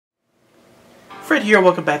Fred here,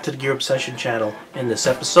 welcome back to the Gear Obsession channel. In this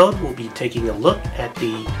episode, we'll be taking a look at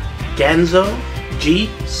the Ganzo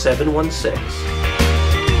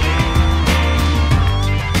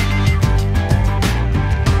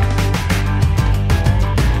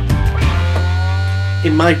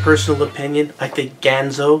In my personal opinion, I think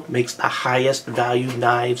Ganzo makes the highest value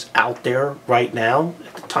knives out there right now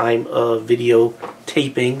at the time of video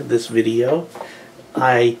taping this video.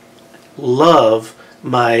 I love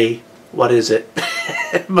my,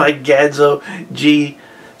 my Ganzo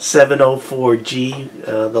G704G.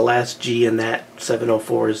 The last G in that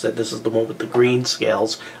 704 is that this is the one with the green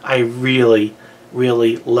scales. I really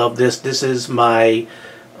love this. This is my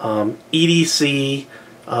EDC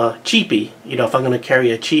cheapie. You know, if I'm going to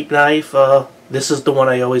carry a cheap knife, this is the one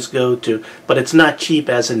I always go to. But it's not cheap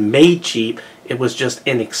as in made cheap. It was just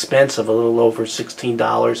inexpensive, a little over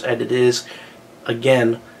 $16, and it is,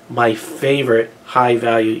 again, my favorite high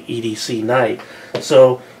value EDC knife.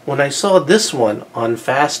 So when I saw this one on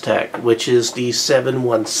FastTech, which is the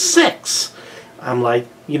 716, I'm like,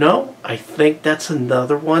 you know, I think that's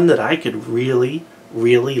another one that I could really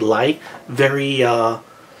like. Very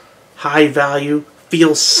high value,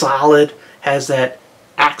 feels solid, has that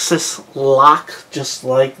axis lock just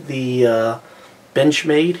like the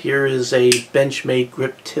Benchmade. Here is a Benchmade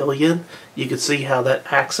Griptillion. You can see how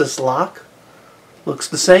that axis lock looks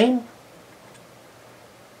the same.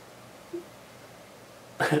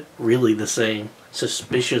 Really the same.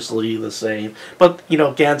 Suspiciously the same. But, you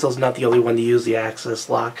know, Ganzo's not the only one to use the axis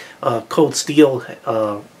lock. Cold Steel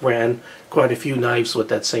ran quite a few knives with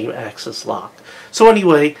that same axis lock. So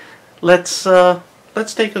anyway, let's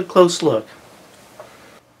take a close look.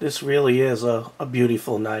 This really is a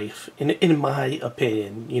beautiful knife. In my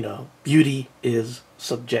opinion, you know, beauty is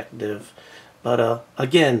subjective. But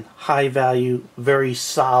again, high value, very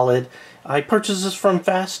solid. I purchased this from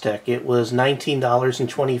FastTech. It was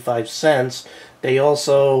 $19.25. They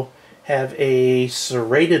also have a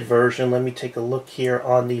serrated version. Let me take a look here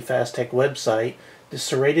on the FastTech website. The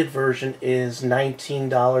serrated version is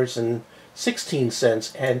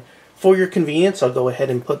 $19.16. And for your convenience, I'll go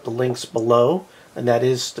ahead and put the links below. And that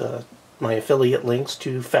is my affiliate links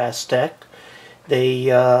to FastTech.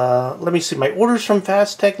 They, let me see, my orders from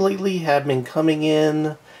FastTech lately have been coming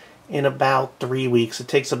in about 3 weeks. It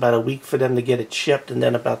takes about a week for them to get it shipped, and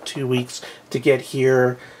then about 2 weeks to get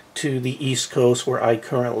here to the East Coast where I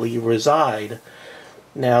currently reside.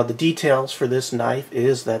 Now, the details for this knife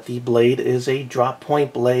is that the blade is a drop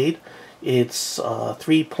point blade. It's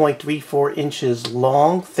 3.34 inches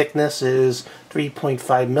long. Thickness is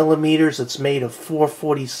 3.5 millimeters. It's made of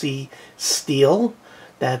 440C steel.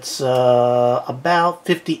 That's about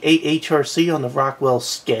 58 HRC on the Rockwell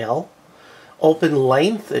scale. Open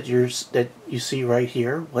length that you see right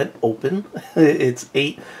here, when open, it's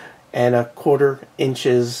 8¼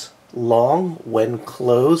 inches long. When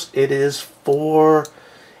closed, it is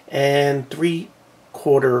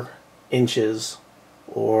 4¾ inches,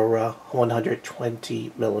 or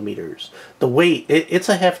 120 millimeters. The weight, it's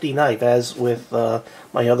a hefty knife, as with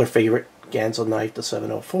my other favorite Ganzo knife, the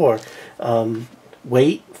 704.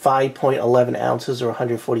 Weight, 5.11 ounces or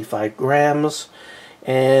 145 grams.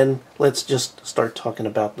 And let's just start talking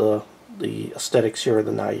about the aesthetics here of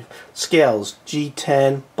the knife. Scales,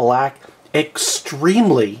 G10, black,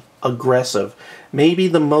 extremely aggressive. Maybe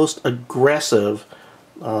the most aggressive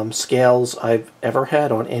scales I've ever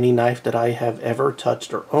had on any knife that I have ever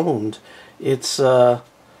touched or owned. It's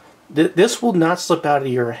this will not slip out of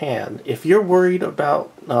your hand. If you're worried about,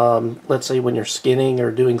 let's say when you're skinning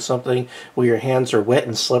or doing something where your hands are wet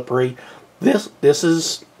and slippery, this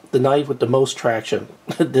is the knife with the most traction.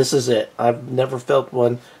 This is it. I've never felt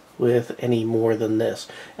one with any more than this.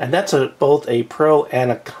 And that's both a pro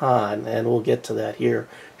and a con, and we'll get to that here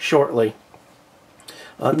shortly.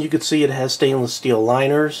 You can see it has stainless steel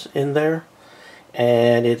liners in there,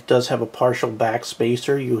 and it does have a partial back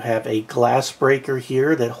spacer. You have a glass breaker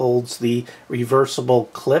here that holds the reversible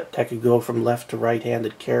clip that could go from left to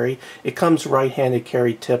right-handed carry. It comes right-handed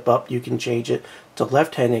carry tip up. You can change it to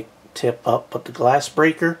left-handed tip up, but the glass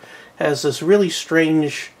breaker has this really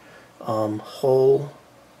strange hole,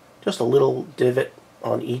 just a little divot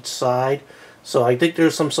on each side. So I think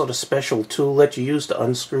there's some sort of special tool that you use to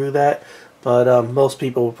unscrew that, but most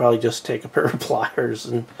people will probably just take a pair of pliers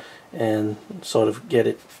and sort of get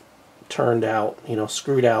it turned out, you know,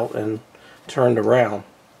 screwed out and turned around.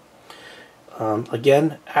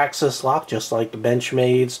 Again, axis lock, just like the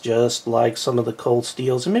Benchmades, just like some of the Cold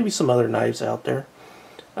Steels, and maybe some other knives out there.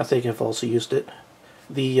 I think I've also used it.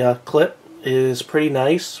 The clip is pretty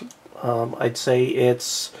nice. I'd say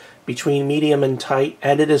it's between medium and tight,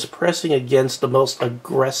 and it is pressing against the most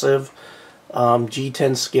aggressive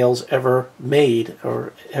G10 scales ever made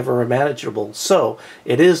or ever imaginable. So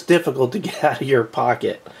it is difficult to get out of your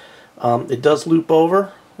pocket. It does loop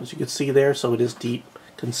over, as you can see there, so it is deep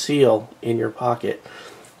conceal in your pocket.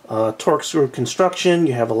 Torque screw construction,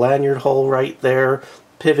 you have a lanyard hole right there.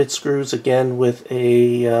 Pivot screws again with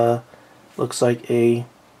a, looks like a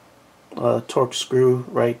torque screw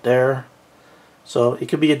right there. So it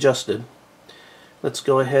can be adjusted. Let's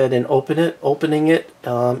go ahead and open it. Opening it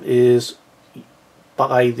is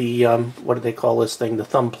by the, what do they call this thing? The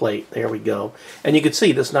thumb plate. There we go. And you can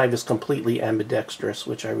see this knife is completely ambidextrous,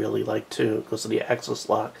 which I really like too because of the axis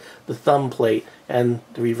lock. The thumb plate and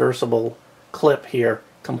the reversible clip here,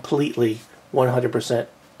 completely 100%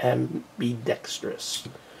 ambidextrous.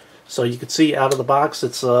 So you can see out of the box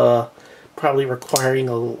it's probably requiring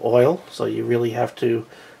a little oil, so you really have to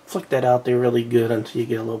flick that out there really good until you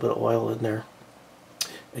get a little bit of oil in there.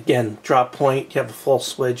 Again, drop point, you have a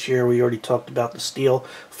false wedge here. We already talked about the steel.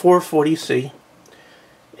 440C.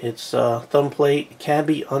 It's thumb plate. It can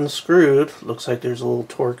be unscrewed. Looks like there's a little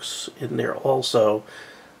Torx in there also.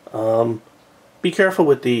 Be careful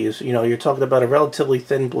with these. You know, you're talking about a relatively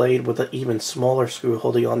thin blade with an even smaller screw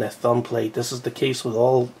holding on that thumb plate. This is the case with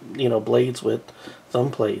all, you know, blades with thumb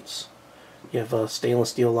plates. You have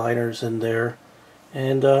stainless steel liners in there.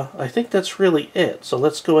 And I think that's really it. So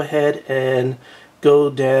let's go ahead and go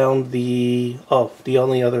down the... Oh, the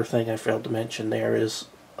only other thing I failed to mention there is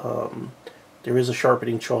there is a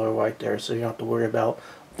sharpening choil right there, so you don't have to worry about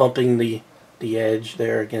bumping the edge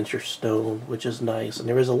there against your stone, which is nice. And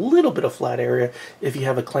there is a little bit of flat area if you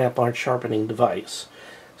have a clamp on sharpening device.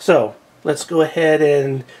 So let's go ahead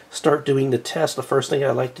and start doing the test. The first thing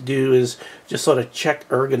I like to do is just sort of check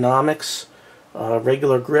ergonomics.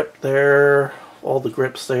 Regular grip there, all the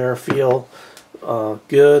grips there feel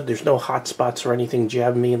good. There's no hot spots or anything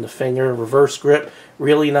jabbing me in the finger. Reverse grip,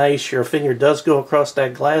 really nice. Your finger does go across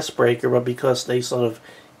that glass breaker, but because they sort of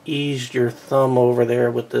eased your thumb over there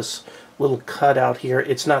with this little cut out here,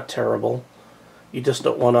 it's not terrible. You just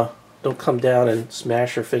don't come down and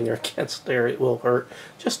smash your finger against there. It will hurt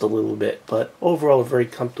just a little bit, but overall a very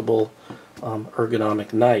comfortable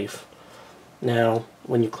ergonomic knife. Now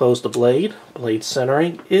when you close the blade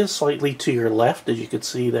centering is slightly to your left, as you can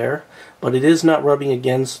see there, but it is not rubbing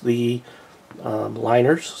against the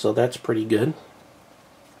liners, so that's pretty good.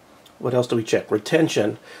 What else do we check?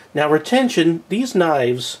 Retention. Now retention, these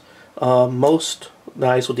knives, most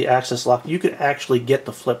knives with the axis lock, you could actually get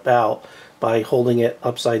the flip out by holding it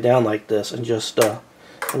upside down like this, and just I'm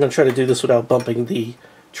going to try to do this without bumping the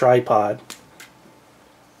tripod.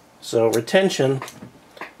 So retention,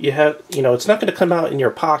 you have, you know, it's not going to come out in your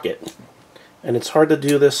pocket, and it's hard to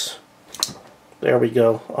do this, there we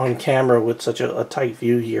go, on camera with such a tight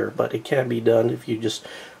view here, but it can be done if you just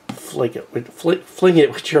fling it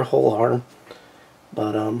with your whole arm.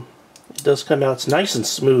 But it does come out. It's nice and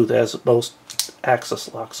smooth, as most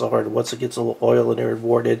axis locks are. Once it gets a little oil in there and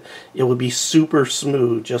warded, it would be super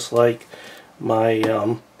smooth, just like my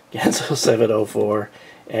Ganzo 704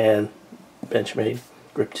 and Benchmade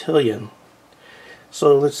Griptilian.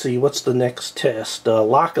 So let's see, what's the next test?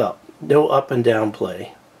 Lock up. No up and down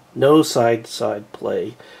play. No side to side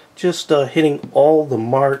play. Just hitting all the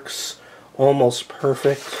marks almost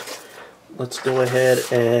perfect. Let's go ahead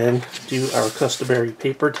and do our customary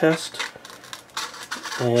paper test.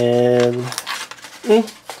 And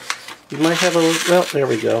you might have a, well, there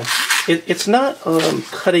we go. It's not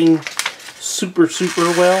cutting super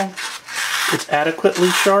well. It's adequately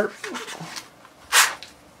sharp,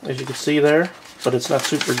 as you can see there, but it's not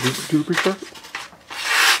super duper sharp.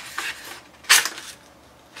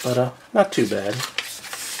 But not too bad.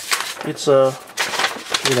 It's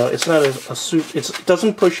you know, it's not a super, it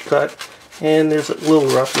doesn't push cut, and there's a little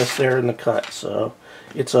roughness there in the cut, so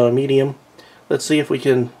it's a medium. Let's see if we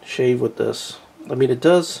can shave with this. I mean, it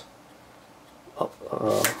does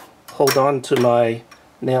hold on to my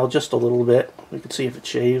nail just a little bit. We can see if it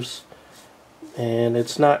shaves, and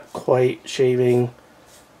it's not quite shaving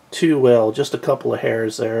too well, just a couple of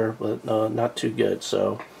hairs there, but not too good.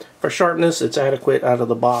 So for sharpness, it's adequate out of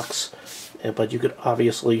the box, but you could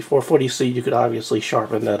obviously, 440C, you could obviously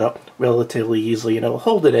sharpen that up relatively easily, and it'll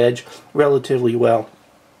hold an edge relatively well.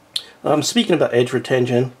 Speaking about edge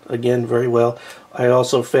retention, again, very well. I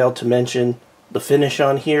also failed to mention the finish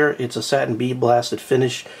on here. It's a satin bead blasted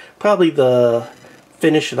finish, probably the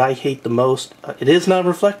finish that I hate the most. It is not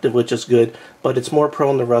reflective, which is good, but it's more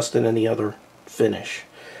prone to rust than any other finish.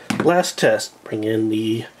 Last test, bring in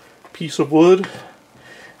the piece of wood,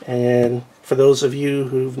 and for those of you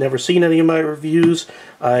who've never seen any of my reviews,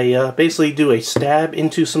 I basically do a stab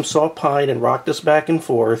into some soft pine and rock this back and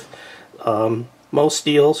forth. most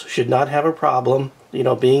steels should not have a problem, you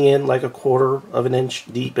know, being in like a 1/4 of an inch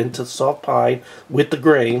deep into soft pine with the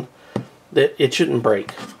grain, that it shouldn't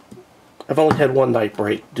break. I've only had one knife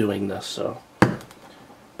break doing this, so.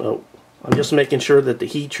 But I'm just making sure that the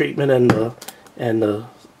heat treatment and the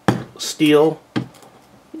steel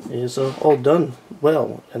is all done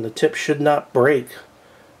well, and the tip should not break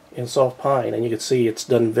in soft pine, and you can see it's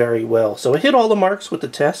done very well. So I hit all the marks with the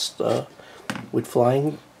test with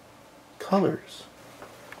flying colors.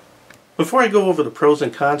 Before I go over the pros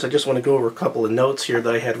and cons, I just want to go over a couple of notes here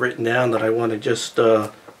that I had written down that I want to just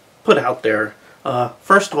put out there.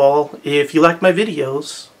 First of all, if you like my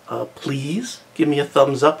videos, please give me a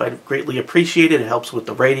thumbs up. I'd greatly appreciate it. It helps with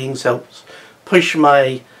the ratings, helps push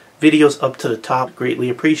my videos up to the top. Greatly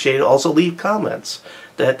appreciate it. Also leave comments.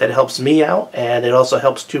 That helps me out, and it also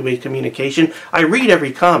helps two-way communication. I read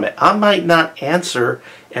every comment. I might not answer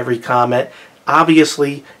every comment.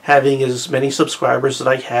 Obviously, having as many subscribers that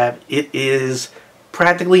I have, it is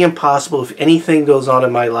practically impossible. If anything goes on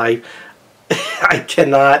in my life, I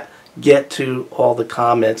cannot get to all the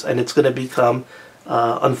comments, and it's going to become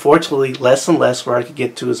unfortunately less and less where I can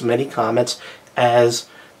get to as many comments as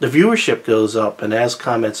the viewership goes up, and as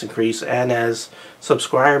comments increase, and as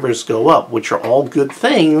subscribers go up, which are all good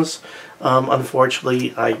things.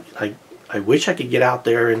 Unfortunately, I wish I could get out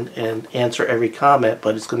there and answer every comment,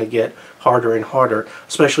 but it's going to get harder and harder,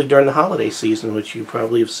 especially during the holiday season, which you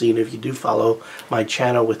probably have seen if you do follow my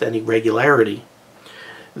channel with any regularity.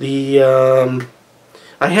 I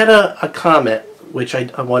had a comment which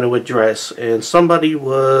I want to address, and somebody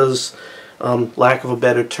was, lack of a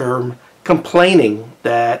better term, complaining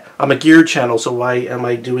that I'm a gear channel, so why am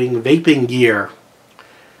I doing vaping gear?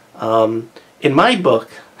 In my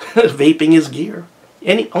book, vaping is gear.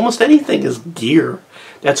 Almost anything is gear.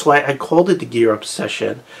 That's why I called it the Gear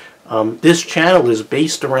Obsession. This channel is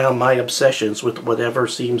based around my obsessions with whatever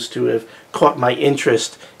seems to have caught my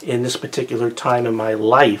interest in this particular time in my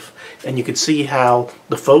life. And you can see how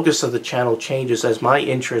the focus of the channel changes as my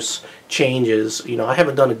interest changes. You know, I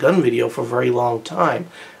haven't done a gun video for a very long time.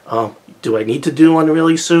 Do I need to do one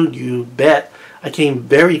really soon? You bet. I came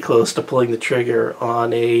very close to pulling the trigger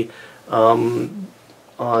on a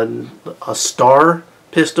Star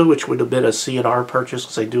pistol, which would have been a CNR purchase,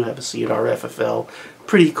 because I do have a CNR FFL.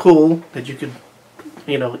 Pretty cool that you could,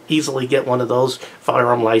 you know, easily get one of those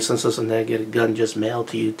firearm licenses and then get a gun just mailed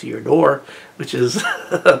to you to your door, which is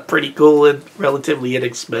pretty cool and relatively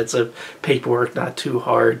inexpensive. Paperwork not too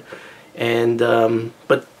hard, and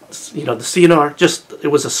but you know, the CNR, it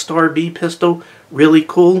was a Star B pistol, really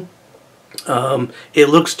cool. It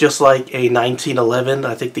looks just like a 1911.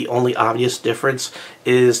 I think the only obvious difference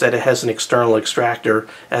is that it has an external extractor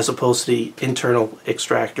as opposed to the internal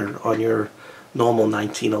extractor on your normal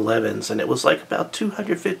 1911s, and it was like about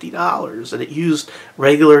 $250, and it used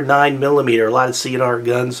regular 9mm. A lot of CNR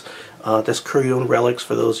guns, that's Korean relics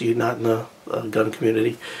for those of you not in the gun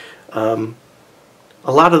community. A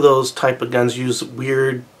lot of those type of guns use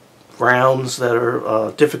weird rounds that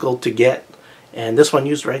are difficult to get. And this one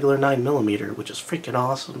used regular 9mm, which is freaking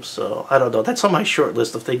awesome. So, I don't know. That's on my short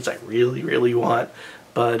list of things I really, really want.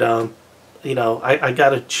 But, you know, I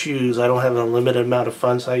got to choose. I don't have an unlimited amount of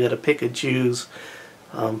funds, so I got to pick and choose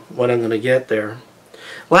what I'm going to get there.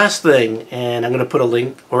 Last thing, and I'm going to put a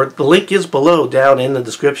link, or the link is below down in the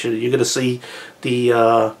description. You're going to see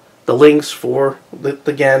the links for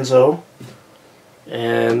the Ganzo,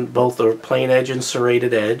 and both the plain edge and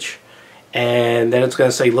serrated edge. And then it's going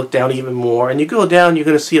to say look down even more, and you go down, you're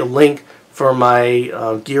going to see a link for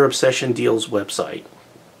my Gear Obsession Deals website.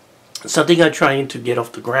 Something I'm trying to get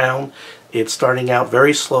off the ground. It's starting out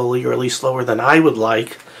very slowly, or at least slower than I would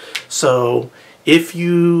like. So if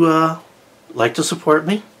you like to support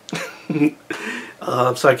me,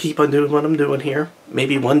 so I keep on doing what I'm doing here,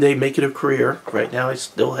 maybe one day make it a career. Right now I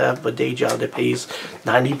still have a day job that pays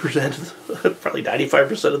 90%, probably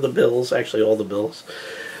 95% of the bills, actually all the bills.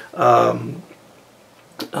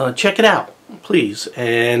 Check it out, please.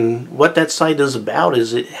 And what that site is about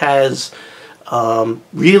is it has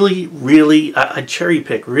really I cherry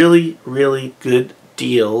pick really good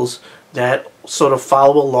deals that sort of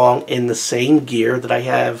follow along in the same gear that I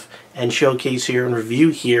have and showcase here and review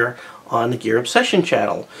here on the Gear Obsession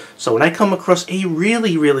channel. So when I come across a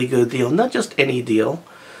really good deal, not just any deal,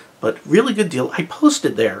 but really good deal, I post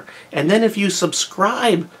it there. And then if you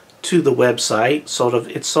subscribe to the website,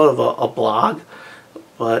 it's sort of a blog,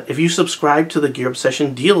 but if you subscribe to the Gear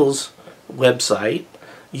Obsession Deals website,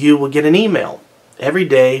 you will get an email every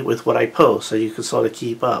day with what I post, so you can sort of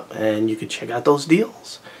keep up and you can check out those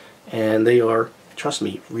deals. And they are, trust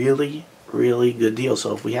me, really good deals.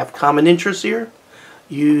 So if we have common interests here,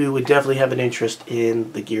 you would definitely have an interest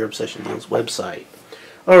in the Gear Obsession Deals website.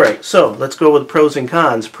 Alright, so let's go with pros and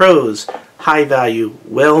cons. Pros, high value,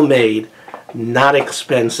 well made, not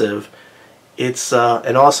expensive. It's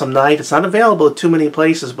an awesome knife. It's not available at too many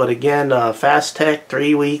places, but again, FastTech,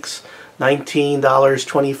 3 weeks,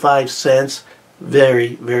 $19.25.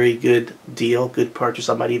 Very, very good deal. Good purchase.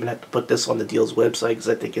 I might even have to put this on the Deals website because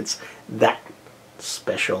I think it's that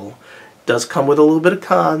special. It does come with a little bit of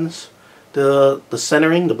cons. The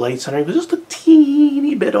centering, the blade centering was just a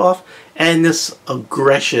teeny bit off, and this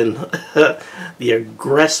aggression, the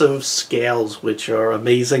aggressive scales, which are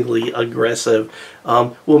amazingly aggressive,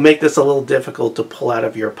 will make this a little difficult to pull out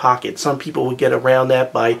of your pocket. Some people would get around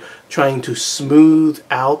that by trying to smooth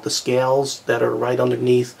out the scales that are right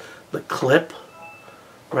underneath the clip,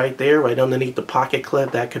 right there, right underneath the pocket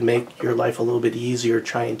clip. That could make your life a little bit easier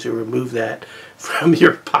trying to remove that from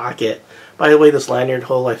your pocket. By the way, this lanyard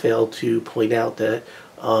hole, I failed to point out that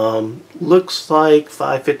looks like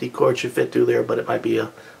 550 cord should fit through there, but it might be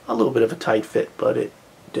a little bit of a tight fit, but it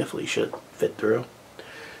definitely should fit through.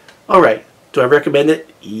 Alright, do I recommend it?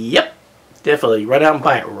 Yep, definitely. Run out and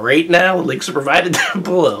buy it right now. Links are provided down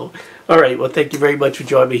below. Alright, well, thank you very much for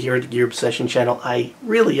joining me here at the Gear Obsession channel. I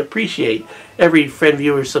really appreciate every friend,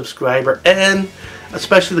 viewer, subscriber, and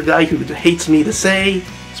especially the guy who hates me to say,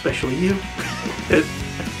 especially you.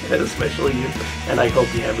 And especially you. And I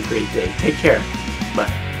hope you have a great day. Take care.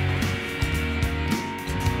 Bye.